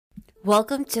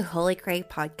Welcome to Holy Cray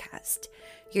Podcast,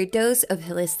 your dose of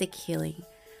holistic healing.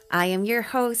 I am your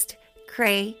host,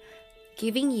 Cray,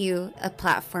 giving you a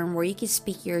platform where you can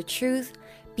speak your truth,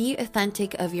 be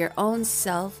authentic of your own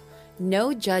self,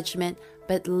 no judgment,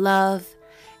 but love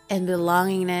and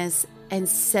belongingness and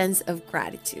sense of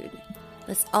gratitude.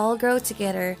 Let's all grow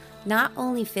together, not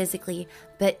only physically,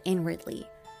 but inwardly.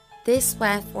 This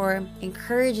platform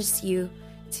encourages you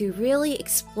to really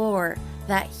explore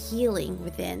that healing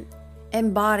within,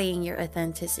 embodying your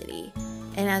authenticity.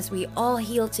 And as we all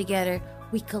heal together,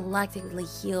 we collectively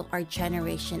heal our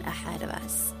generation ahead of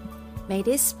us. May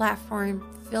this platform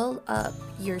fill up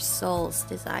your soul's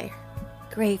desire.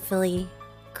 Gratefully,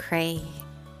 Cray.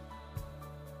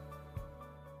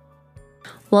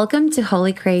 Welcome to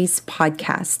Holy Cray's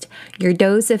podcast, your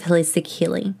dose of holistic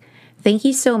healing. Thank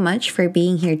you so much for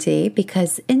being here today,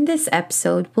 because in this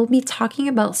episode, we'll be talking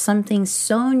about something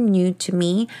so new to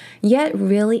me, yet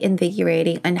really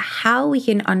invigorating, on how we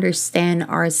can understand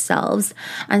ourselves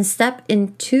and step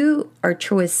into our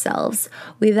truest selves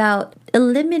without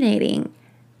eliminating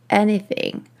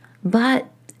anything, but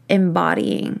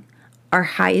embodying our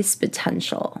highest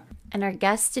potential. And our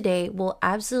guest today will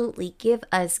absolutely give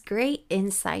us great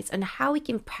insights on how we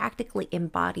can practically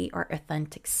embody our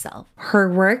authentic self. Her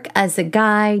work as a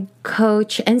guide,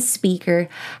 coach, and speaker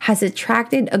has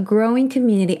attracted a growing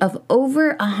community of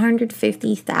over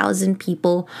 150,000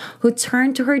 people who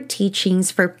turn to her teachings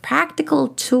for practical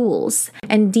tools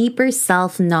and deeper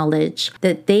self-knowledge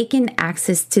that they can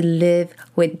access to live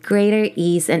with greater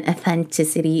ease and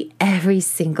authenticity every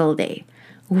single day,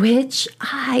 which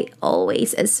I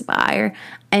always aspire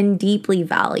and deeply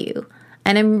value.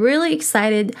 And I'm really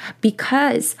excited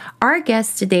because our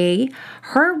guest today,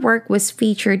 her work was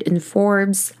featured in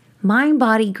Forbes, Mind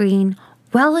Body Green,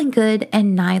 Well and Good,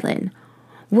 and Nylon.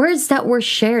 Words that were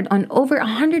shared on over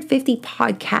 150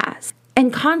 podcasts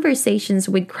and conversations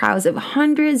with crowds of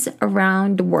hundreds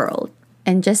around the world.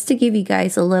 And just to give you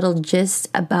guys a little gist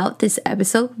about this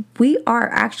episode, we are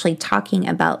actually talking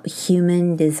about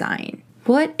human design.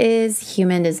 What is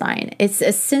human design? It's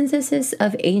a synthesis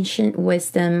of ancient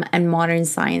wisdom and modern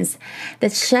science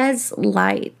that sheds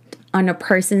light on a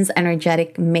person's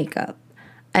energetic makeup,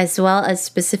 as well as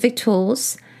specific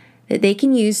tools that they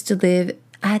can use to live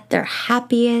at their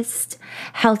happiest,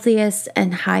 healthiest,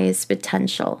 and highest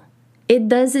potential. It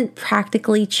doesn't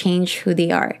practically change who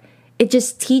they are. It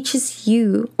just teaches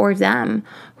you or them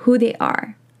who they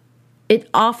are. It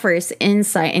offers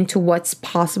insight into what's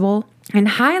possible and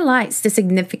highlights the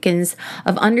significance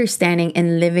of understanding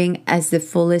and living as the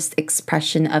fullest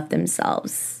expression of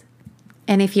themselves.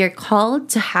 And if you're called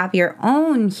to have your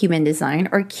own human design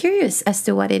or curious as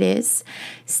to what it is,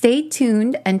 stay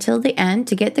tuned until the end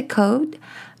to get the code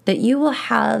that you will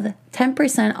have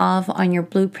 10% off on your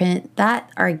blueprint that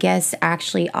our guest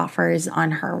actually offers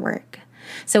on her work.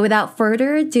 So without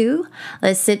further ado,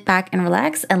 let's sit back and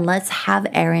relax, and let's have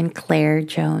Erin Claire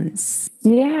Jones.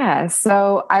 Yeah.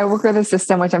 So I work with a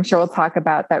system, which I'm sure we'll talk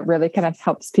about, that really kind of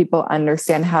helps people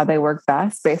understand how they work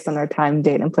best based on their time,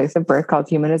 date, and place of birth, called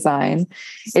human design.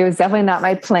 It was definitely not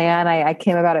my plan. I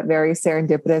came about it very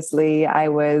serendipitously. I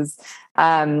was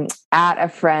at a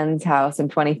friend's house in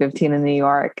 2015 in New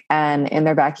York, and in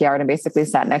their backyard, and basically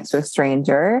sat next to a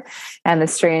stranger. And the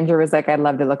stranger was like, "I'd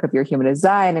love to look up your human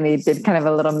design." And he did kind of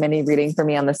a little mini reading for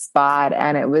me on the spot.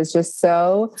 And it was just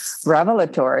so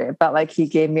revelatory. It felt like he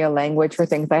gave me a language for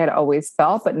things I had always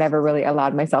felt, but never really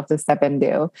allowed myself to step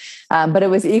into. But it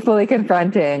was equally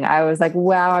confronting. I was like,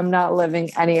 wow, I'm not living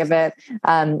any of it.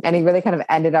 And he really kind of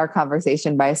ended our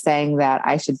conversation by saying that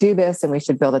I should do this and we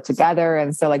should build it together.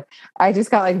 And so I just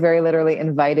got very literally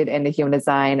invited into human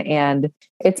design, and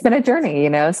it's been a journey,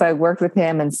 So I worked with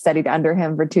him and studied under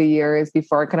him for 2 years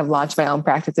before I kind of launched my own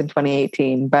practice in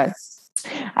 2018. But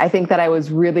I think that I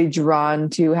was really drawn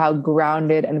to how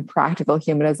grounded and practical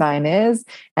human design is.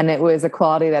 And it was a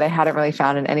quality that I hadn't really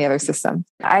found in any other system.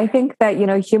 I think that,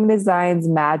 human design's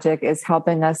magic is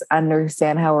helping us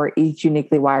understand how we're each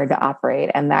uniquely wired to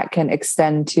operate. And that can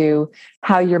extend to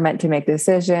how you're meant to make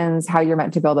decisions, how you're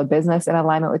meant to build a business in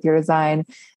alignment with your design,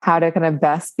 how to kind of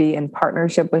best be in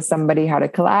partnership with somebody, how to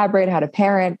collaborate, how to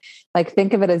parent.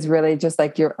 Think of it as really just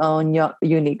your own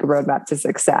unique roadmap to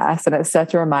success. And it's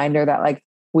such a reminder that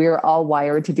we're all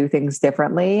wired to do things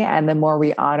differently. And the more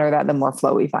we honor that, the more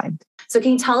flow we find. So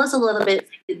can you tell us a little bit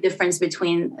the difference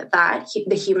between that,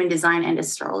 the human design and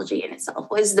astrology in itself?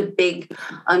 What is the big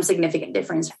significant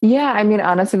difference? Yeah, I mean,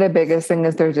 honestly, the biggest thing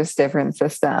is they're just different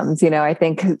systems. I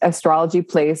think astrology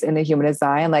plays into human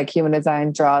design, like human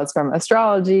design draws from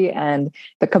astrology and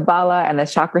the Kabbalah and the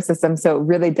chakra system. So it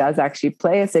really does actually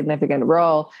play a significant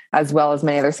role as well as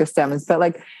many other systems.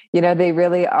 But they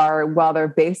really are, while they're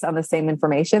based on the same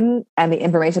information and the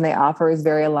information they offer is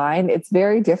very aligned, it's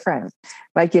very different.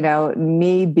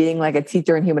 Me being like a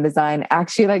teacher in human design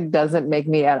actually doesn't make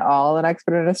me at all an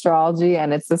expert in astrology.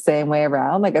 And it's the same way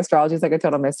around. Astrology is a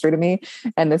total mystery to me.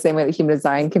 And the same way that human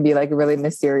design can be really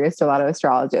mysterious to a lot of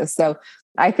astrologists. So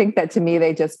I think that to me,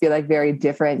 they just feel very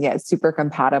different yet super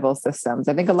compatible systems.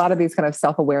 I think a lot of these kind of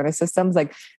self-awareness systems,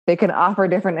 they can offer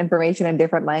different information in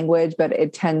different language, but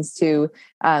it tends to,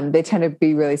 they tend to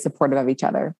be really supportive of each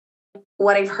other.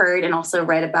 What I've heard and also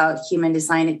read about human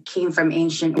design, it came from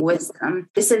ancient wisdom,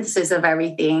 the synthesis of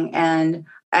everything. And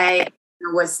I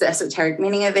don't know what's the esoteric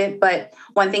meaning of it, but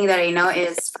one thing that I know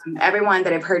is from everyone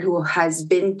that I've heard who has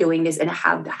been doing this and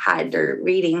have had their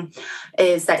reading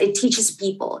is that it teaches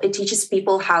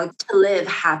people how to live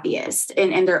happiest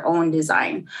in their own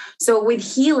design. So with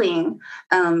healing,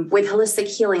 with holistic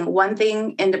healing, one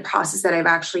thing in the process that I've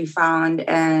actually found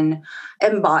and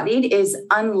embodied is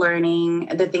unlearning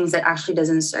the things that actually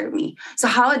doesn't serve me. So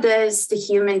how does the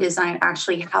human design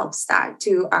actually helps that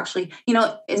to actually,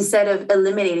 instead of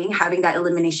eliminating, having that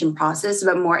elimination process,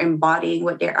 but more embodying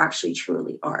what they actually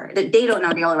truly are, that they don't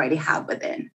know they already have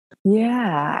within?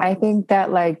 Yeah, I think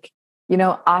that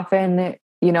often,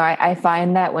 I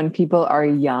find that when people are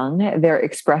young, they're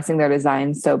expressing their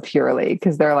design so purely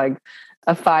because they're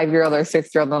a 5-year-old or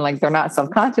 6-year-old and they're not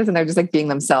self-conscious and they're just being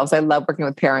themselves. I love working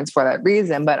with parents for that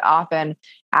reason. But often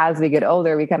as we get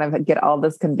older, we kind of get all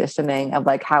this conditioning of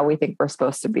how we think we're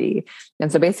supposed to be.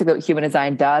 And so basically what human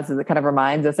design does is it kind of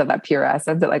reminds us of that pure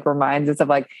essence. It reminds us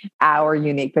of our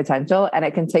unique potential. And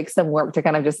it can take some work to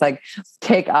kind of just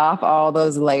take off all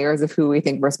those layers of who we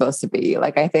think we're supposed to be.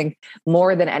 I think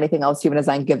more than anything else, human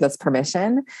design gives us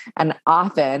permission. And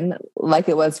often, like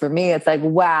it was for me, it's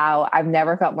wow, I've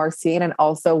never felt more seen. And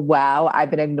also, wow, I've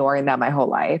been ignoring that my whole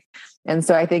life. And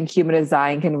so I think human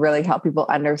design can really help people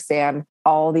understand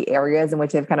all the areas in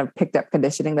which they've kind of picked up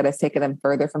conditioning that has taken them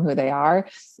further from who they are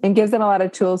and gives them a lot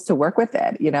of tools to work with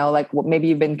it. Maybe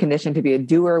you've been conditioned to be a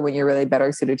doer when you're really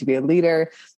better suited to be a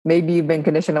leader. Maybe you've been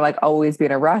conditioned to always be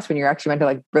in a rush when you're actually meant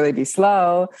to really be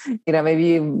slow. Maybe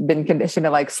you've been conditioned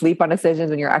to sleep on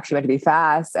decisions when you're actually meant to be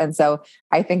fast. And so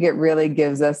I think it really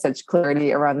gives us such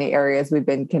clarity around the areas we've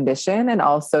been conditioned and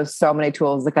also so many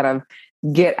tools to kind of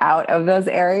get out of those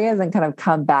areas and kind of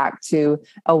come back to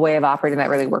a way of operating that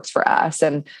really works for us.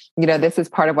 And, this is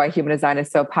part of why human design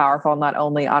is so powerful, not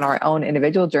only on our own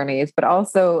individual journeys, but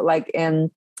also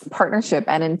in partnership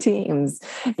and in teams,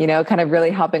 kind of really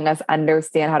helping us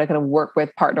understand how to kind of work with,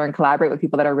 partner, and collaborate with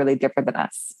people that are really different than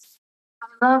us.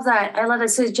 I love that.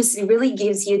 So it really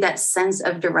gives you that sense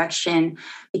of direction,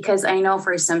 because I know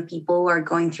for some people who are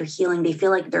going through healing, they feel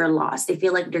like they're lost. They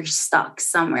feel like they're stuck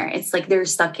somewhere. It's they're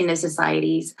stuck in the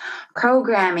society's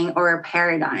programming or a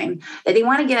paradigm that they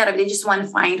want to get out of. They just want to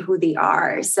find who they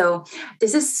are. So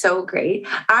this is so great.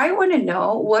 I want to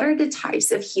know, what are the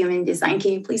types of human design?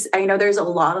 Can you please, I know there's a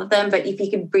lot of them, but if you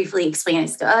could briefly explain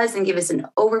it to us and give us an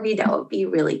overview, that would be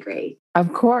really great.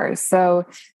 Of course. So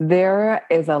there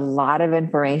is a lot of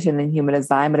information in human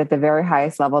design, but at the very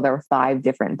highest level, there are 5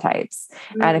 different types.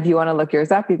 Mm-hmm. And if you want to look yours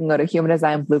up, you can go to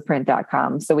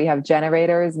humandesignblueprint.com. So we have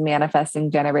generators, manifesting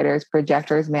generators,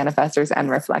 projectors, manifestors, and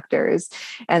reflectors.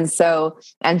 And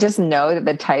just know that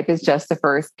the type is just the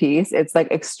first piece. It's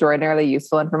extraordinarily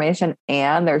useful information.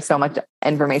 And there's so much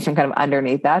information kind of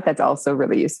underneath that that's also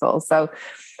really useful. So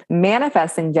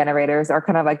manifesting generators are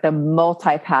kind of the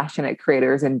multi-passionate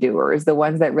creators and doers, the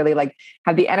ones that really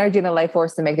have the energy and the life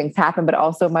force to make things happen, but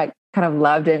also might kind of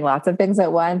love doing lots of things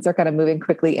at once or kind of moving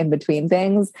quickly in between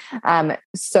things.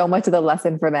 So much of the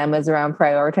lesson for them is around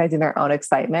prioritizing their own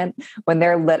excitement. When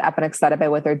they're lit up and excited by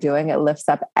what they're doing, it lifts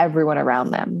up everyone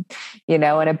around them, and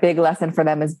a big lesson for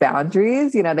them is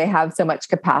boundaries. They have so much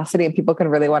capacity and people can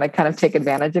really want to kind of take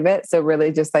advantage of it. So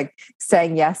really just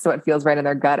saying yes to what feels right in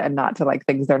their gut and not to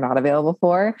things they're not available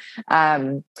for.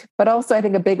 But also I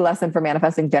think a big lesson for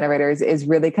manifesting generators is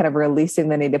really kind of releasing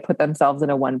the need to put themselves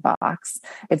into one box.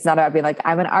 It's not about being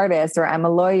I'm an artist or I'm a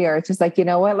lawyer. It's just you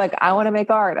know what, I want to make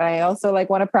art. And I also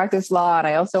want to practice law. And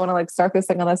I also want to start this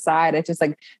thing on the side. It's just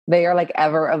they are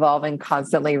ever evolving,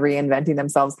 constantly reinventing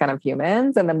themselves kind of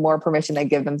humans. And the more permission they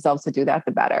give themselves to do that,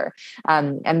 the better.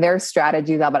 And their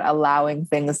strategy is about allowing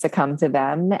things to come to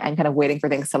them and kind of waiting for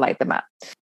things to light them up.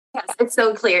 Yes, it's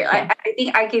so clear. Yeah. I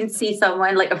think I can see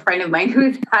someone like a friend of mine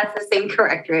who has the same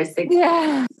characteristics.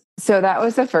 Yeah. So that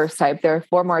was the first type. There are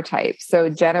four more types. So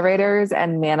generators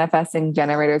and manifesting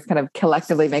generators kind of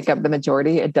collectively make up the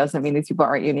majority. It doesn't mean these people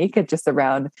aren't unique. It's just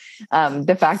around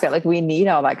the fact that like we need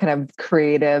all that kind of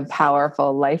creative,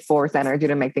 powerful life force energy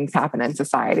to make things happen in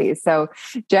society. So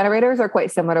generators are quite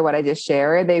similar to what I just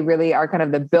shared. They really are kind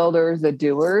of the builders, the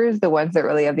doers, the ones that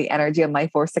really have the energy and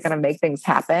life force to kind of make things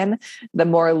happen. The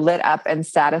more lit up and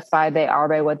satisfied they are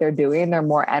by what they're doing, the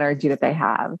more energy that they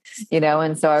have,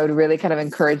 and so I would really kind of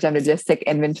encourage them to just take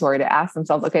inventory, to ask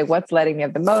themselves, okay, what's lighting me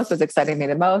up the most? What's exciting me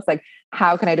the most? Like,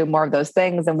 how can I do more of those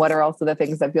things? And what are also the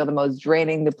things that feel the most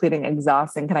draining, depleting,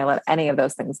 exhausting? Can I let any of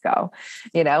those things go?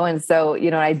 And so,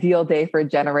 an ideal day for a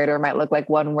generator might look like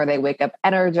one where they wake up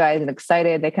energized and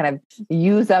excited. They kind of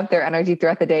use up their energy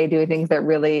throughout the day, doing things that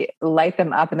really light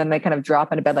them up. And then they kind of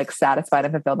drop into bed like satisfied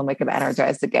and fulfilled and wake up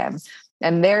energized again.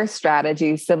 And their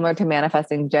strategy, similar to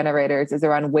manifesting generators, is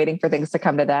around waiting for things to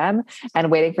come to them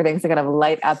and waiting for things to kind of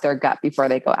light up their gut before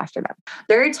they go after them.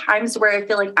 There are times where I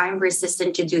feel like I'm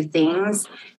resistant to do things.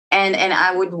 And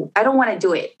I don't want to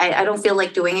do it. I don't feel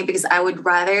like doing it because I would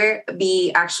rather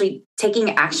be actually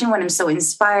taking action when I'm so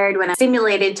inspired, when I'm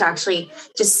stimulated to actually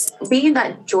just be in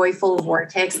that joyful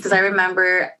vortex. Because I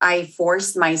remember I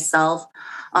forced myself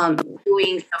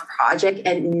doing some project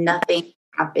and nothing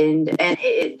happened and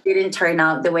it didn't turn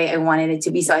out the way I wanted it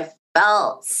to be. So I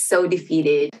felt so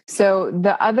defeated. So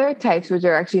the other types, which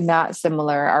are actually not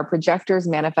similar, are projectors,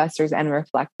 manifestors, and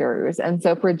reflectors. And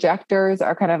so projectors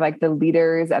are kind of like the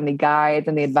leaders and the guides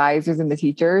and the advisors and the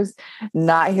teachers,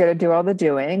 not here to do all the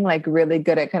doing, like really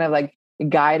good at kind of like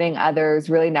guiding others,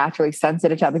 really naturally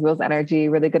sensitive to other people's energy,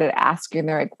 really good at asking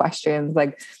the right questions.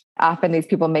 Like often these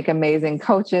people make amazing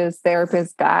coaches,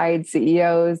 therapists, guides,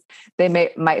 CEOs. They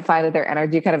might find that their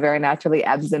energy kind of very naturally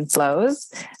ebbs and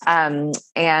flows. And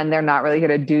they're not really here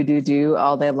to do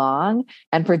all day long.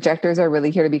 And projectors are really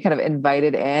here to be kind of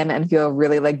invited in and feel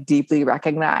really like deeply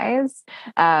recognized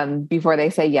before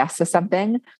they say yes to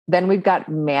something. Then we've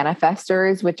got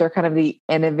manifestors, which are kind of the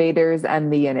innovators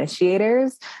and the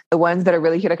initiators, the ones that are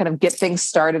really here to kind of get things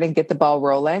started and get the ball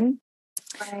rolling.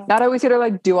 Right. Not always here to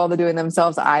like do all the doing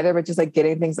themselves either, but just like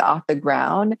getting things off the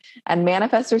ground. And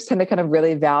manifestors tend to kind of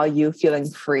really value feeling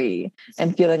free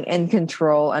and feeling in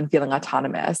control and feeling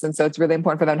autonomous. And so it's really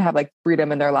important for them to have like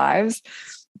freedom in their lives.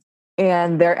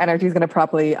 And their energy is going to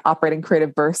properly operate in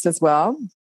creative bursts as well.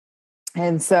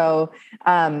 And so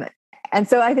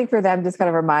I think for them, just kind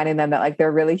of reminding them that like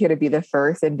they're really here to be the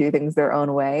first and do things their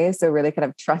own way. So really kind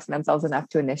of trusting themselves enough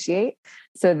to initiate.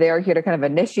 So they're here to kind of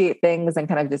initiate things and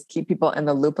kind of just keep people in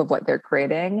the loop of what they're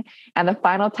creating. And the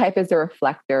final type is the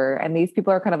reflector. And these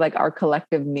people are kind of like our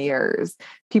collective mirrors,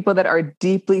 people that are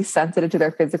deeply sensitive to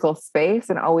their physical space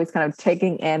and always kind of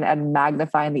taking in and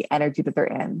magnifying the energy that they're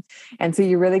in. And so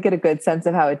you really get a good sense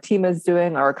of how a team is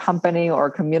doing or a company or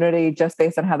a community just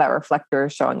based on how that reflector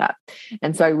is showing up.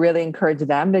 And so I really encourage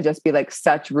them to just be like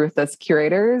such ruthless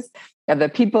curators of the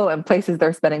people and places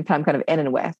they're spending time kind of in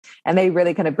and with. And they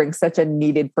really kind of bring such a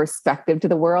needed perspective to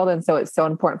the world. And so it's so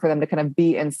important for them to kind of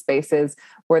be in spaces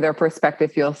where their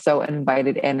perspective feels so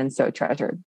invited in and so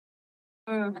treasured.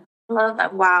 Love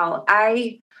that. Wow.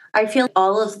 I feel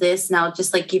all of this now,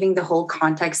 just like giving the whole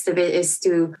context of it, is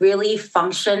to really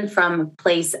function from a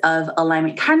place of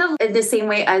alignment, kind of in the same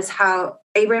way as how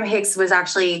Abraham Hicks was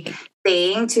actually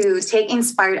saying to take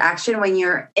inspired action when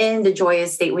you're in the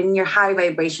joyous state, when you're high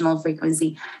vibrational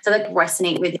frequency, to like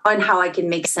resonate with on how I can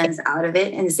make sense out of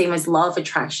it. And the same as law of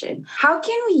attraction. How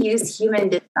can we use human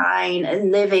design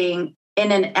and living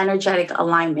in an energetic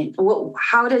alignment?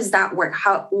 How does that work?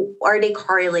 How are they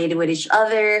correlated with each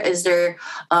other? Is there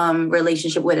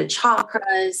relationship with the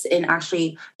chakras and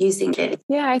actually using it?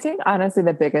 Yeah, I think honestly,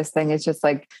 the biggest thing is just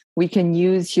like we can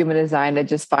use human design to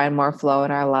just find more flow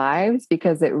in our lives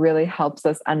because it really helps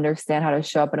us understand how to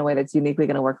show up in a way that's uniquely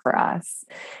going to work for us.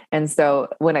 And so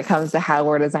when it comes to how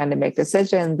we're designed to make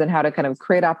decisions and how to kind of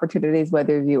create opportunities,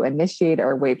 whether you initiate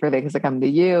or wait for things to come to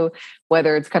you,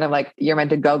 whether it's kind of like you're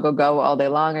meant to go all day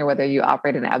long or whether you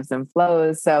operate in ebbs and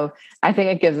flows. So I think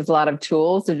it gives us a lot of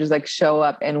tools to just like show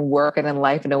up and work and in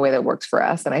life in a way that works for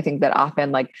us. And I think that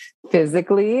often like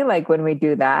physically, like when we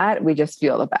do that, we just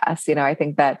feel the best. I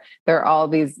think that there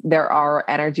are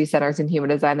energy centers in human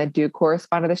design that do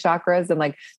correspond to the chakras. And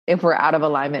like, if we're out of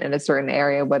alignment in a certain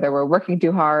area, whether we're working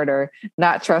too hard or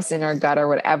not trusting our gut or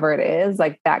whatever it is,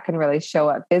 like that can really show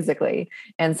up physically.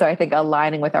 And so I think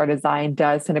aligning with our design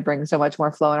does tend to bring so much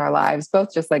more flow in our lives,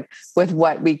 both just like with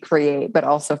what we create, but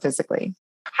also physically.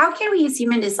 How can we use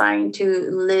human design to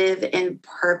live in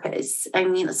purpose? I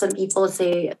mean, some people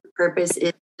say purpose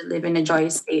is to live in a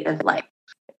joyous state of life.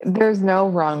 There's no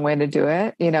wrong way to do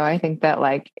it. I think that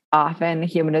like often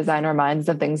human design reminds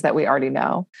us of things that we already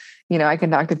know. I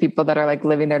can talk to people that are like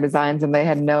living their designs and they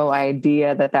had no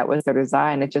idea that that was their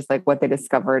design. It's just like what they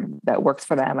discovered that works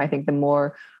for them. I think the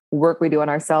more work we do on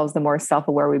ourselves, the more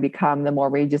self-aware we become, the more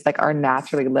we just like are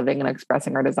naturally living and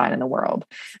expressing our design in the world.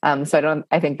 I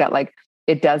think that like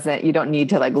you don't need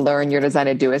to like learn your design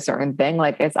to do a certain thing.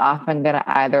 Like it's often going to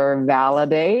either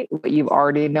validate what you've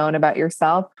already known about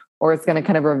yourself, or it's going to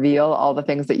kind of reveal all the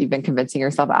things that you've been convincing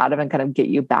yourself out of and kind of get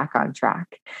you back on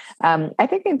track. I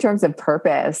think in terms of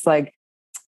purpose, like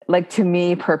to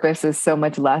me, purpose is so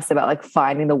much less about like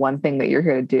finding the one thing that you're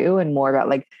here to do and more about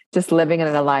like just living in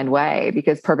an aligned way,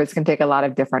 because purpose can take a lot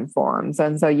of different forms.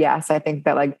 And so, yes, I think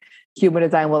that like human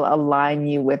design will align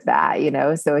you with that,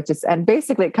 so and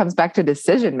basically it comes back to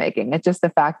decision making. It's just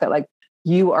the fact that like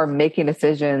you are making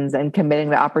decisions and committing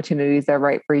to opportunities that are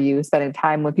right for you, spending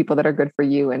time with people that are good for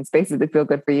you and spaces that feel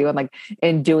good for you. And like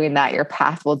in doing that, your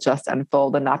path will just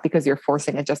unfold, and not because you're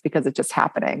forcing it, just because it's just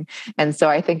happening. And so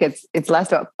I think it's less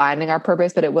about finding our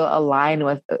purpose, but it will align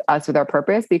with us with our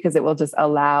purpose, because it will just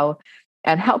allow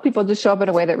and help people just show up in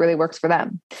a way that really works for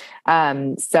them.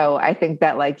 So I think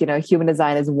that like, human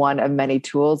design is one of many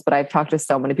tools, but I've talked to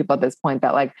so many people at this point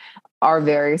that like are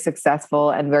very successful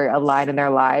and very aligned in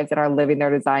their lives and are living their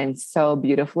design so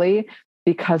beautifully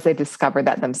because they discovered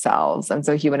that themselves. And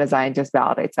so human design just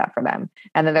validates that for them.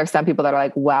 And then there's some people that are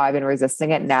like, wow, I've been resisting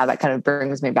it. Now that kind of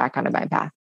brings me back onto my path.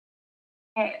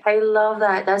 I love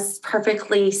that. That's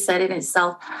perfectly said in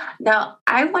itself. Now,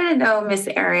 I want to know, Miss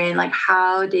Erin, like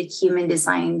how did human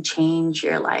design change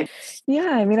your life?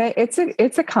 Yeah, I mean, it's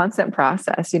a constant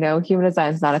process. Human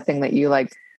design is not a thing that you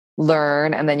like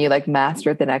learn and then you like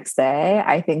master it the next day.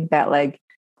 I think that like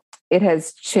it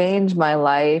has changed my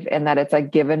life in that it's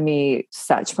like given me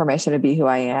such permission to be who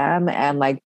I am, and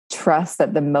like trust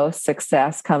that the most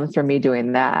success comes from me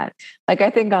doing that. Like, I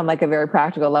think on like a very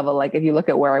practical level, like if you look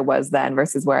at where I was then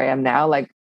versus where I am now,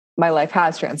 like my life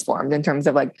has transformed in terms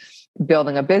of like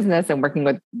building a business and working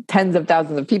with tens of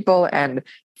thousands of people and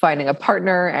finding a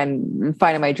partner and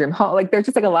finding my dream home. Like there's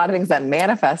just like a lot of things that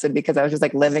manifested because I was just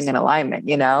like living in alignment,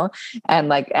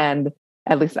 and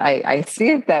at least I see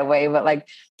it that way. But like,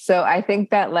 so I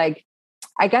think that like,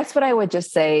 I guess what I would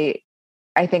just say,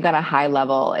 I think on a high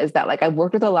level is that like I've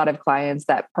worked with a lot of clients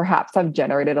that perhaps have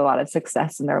generated a lot of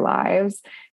success in their lives,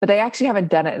 but they actually haven't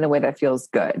done it in a way that feels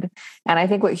good. And I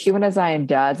think what human design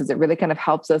does is it really kind of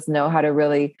helps us know how to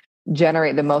really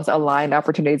generate the most aligned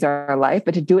opportunities in our life,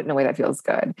 but to do it in a way that feels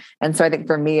good. And so I think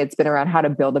for me, it's been around how to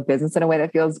build a business in a way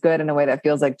that feels good, in a way that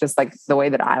feels like just like the way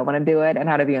that I want to do it, and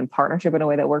how to be in partnership in a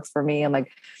way that works for me.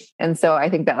 And so I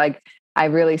think that like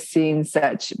I've really seen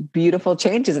such beautiful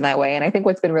changes in that way. And I think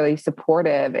what's been really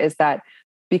supportive is that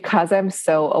because I'm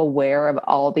so aware of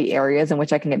all the areas in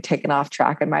which I can get taken off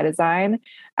track in my design,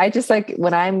 I just like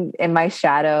when I'm in my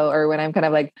shadow or when I'm kind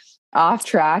of like off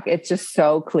track, it's just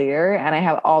so clear and I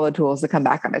have all the tools to come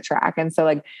back on the track. And so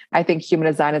like, I think human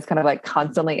design is kind of like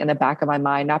constantly in the back of my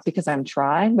mind, not because I'm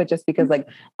trying, but just because like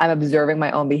I'm observing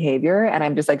my own behavior and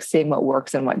I'm just like seeing what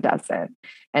works and what doesn't.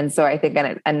 And so I think,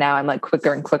 and now I'm like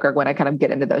quicker and quicker when I kind of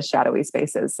get into those shadowy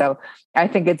spaces. So I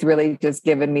think it's really just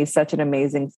given me such an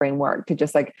amazing framework to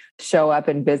just like show up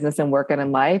in business and work and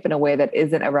in life in a way that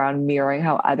isn't around mirroring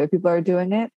how other people are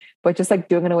doing it, but just like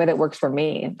doing it in a way that works for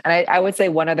me. And I would say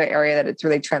one other area that it's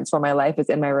really transformed my life is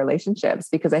in my relationships,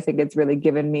 because I think it's really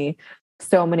given me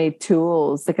so many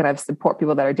tools to kind of support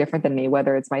people that are different than me,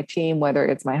 whether it's my team, whether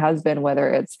it's my husband, whether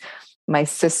it's my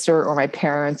sister or my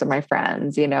parents or my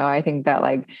friends. I think that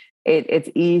like it's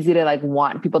easy to like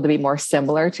want people to be more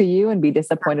similar to you and be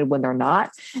disappointed when they're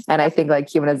not. And I think like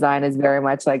human design is very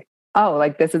much like, oh,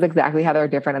 like this is exactly how they're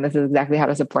different and this is exactly how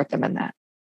to support them in that.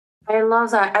 I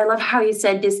love that. I love how you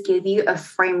said this gave you a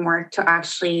framework to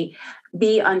actually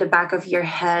be on the back of your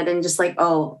head and just like,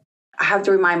 oh, I have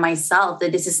to remind myself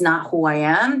that this is not who I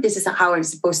am. This is how I'm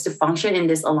supposed to function in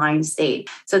this aligned state.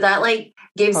 So that like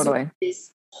gives you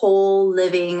this whole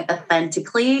living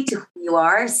authentically to who you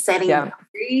are, setting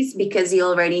boundaries because you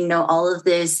already know all of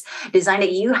this design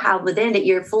that you have within, that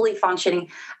you're fully functioning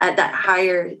at that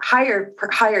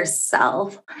higher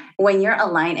self when you're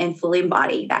aligned and fully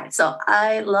embody that. So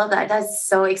I love that. That's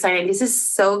so exciting. This is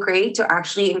so great to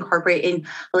actually incorporate in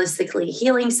holistically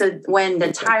healing. So when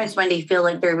the times when they feel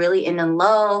like they're really in a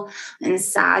low and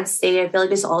sad state, I feel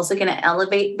like this is also going to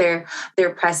elevate their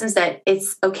presence, that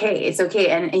it's okay.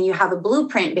 And you have a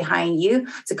blueprint behind you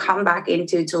to come back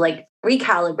into, to like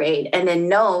recalibrate and then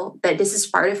know that this is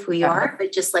part of who you are,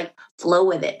 but just like flow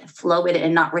with it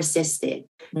and not resist it.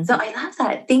 Mm-hmm. So I love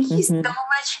that. Thank you so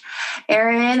much,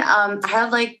 Erin, I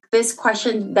have like this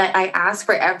question that I ask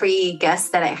for every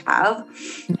guest that I have.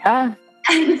 Yeah.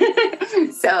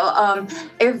 So,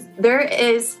 if there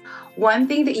is one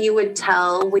thing that you would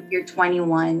tell with your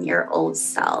 21-year-old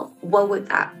self, what would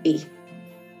that be?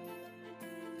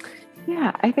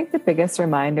 Yeah, I think the biggest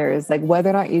reminder is like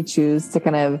whether or not you choose to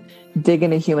kind of dig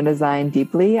into human design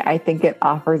deeply, I think it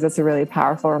offers us a really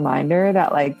powerful reminder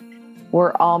that like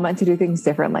we're all meant to do things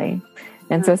differently.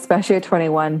 And so especially at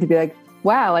 21 to be like,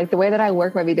 wow, like the way that I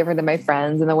work might be different than my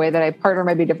friends and the way that I partner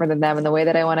might be different than them and the way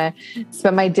that I want to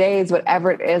spend my days, whatever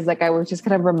it is, like I would just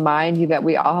kind of remind you that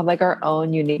we all have like our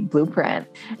own unique blueprint.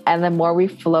 And the more we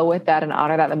flow with that and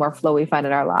honor that, the more flow we find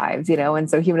in our lives, you know? And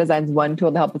so human design is one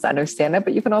tool to help us understand it,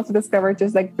 but you can also discover it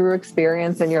just like through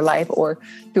experience in your life or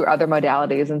through other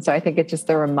modalities. And so I think it's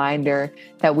just a reminder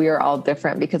that we are all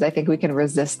different because I think we can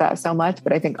resist that so much,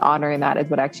 but I think honoring that is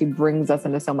what actually brings us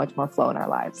into so much more flow in our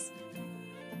lives.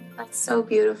 That's so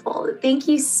beautiful. Thank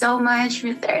you so much,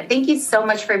 Ms. Erin. Thank you so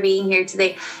much for being here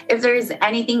today. If there's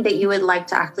anything that you would like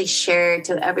to actually share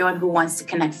to everyone who wants to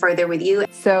connect further with you.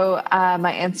 So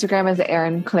my Instagram is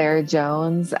Erin Claire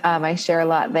Jones. I share a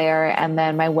lot there. And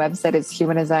then my website is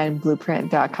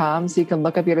humandesignblueprint.com. So you can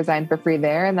look up your design for free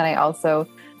there. And then I also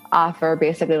offer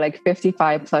basically like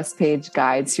 55 plus page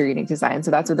guides to your unique design.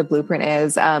 So that's what the blueprint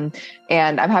is. And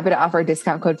I'm happy to offer a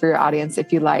discount code for your audience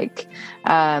if you like.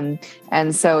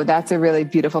 And so that's a really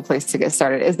beautiful place to get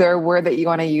started. Is there a word that you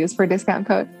want to use for a discount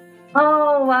code?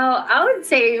 Oh, well, I would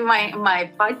say my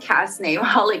podcast name,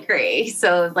 Holly Gray.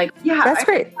 So like, yeah. That's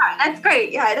great. That's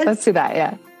great. Yeah. Let's do that.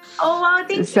 Yeah. Oh, wow.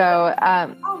 Thank you. So,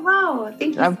 oh, wow.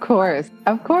 Thank you. Of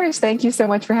course. Thank you so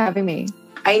much for having me.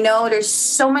 I know there's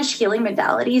so much healing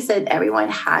modalities that everyone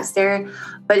has there,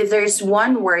 but if there's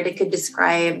one word that could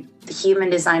describe the human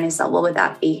design itself, what would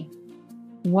that be?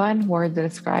 One word to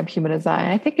describe human design.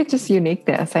 I think it's just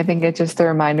uniqueness. I think it's just a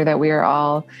reminder that we are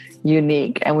all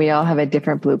unique and we all have a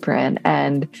different blueprint.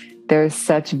 And there's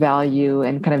such value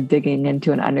in kind of digging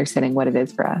into and understanding what it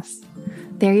is for us.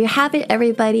 There you have it,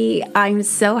 everybody. I'm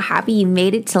so happy you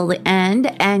made it till the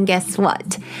end. And guess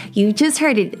what? You just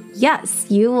heard it. Yes,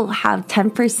 you will have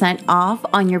 10% off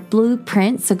on your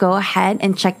blueprint. So go ahead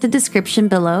and check the description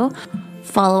below.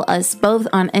 Follow us both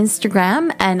on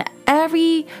Instagram and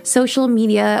every social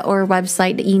media or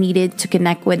website that you needed to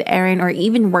connect with Erin or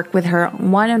even work with her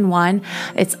one-on-one.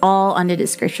 It's all on the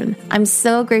description. I'm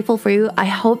so grateful for you. I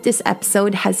hope this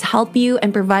episode has helped you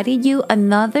and provided you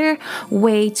another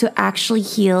way to actually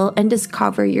heal and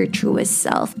discover your truest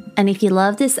self. And if you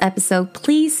love this episode,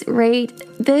 please rate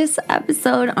this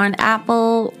episode on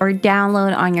Apple or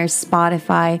download on your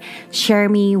Spotify. Share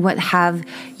me what have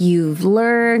you've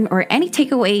learned or any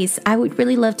takeaways. I would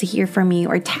really love to hear from you,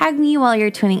 or tag me while you're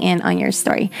tuning in on your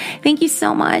story. Thank you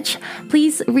so much.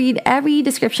 Please read every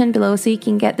description below so you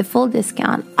can get the full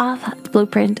discount off the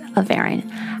blueprint of Erin.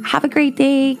 Have a great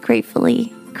day.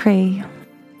 Gratefully, Cray.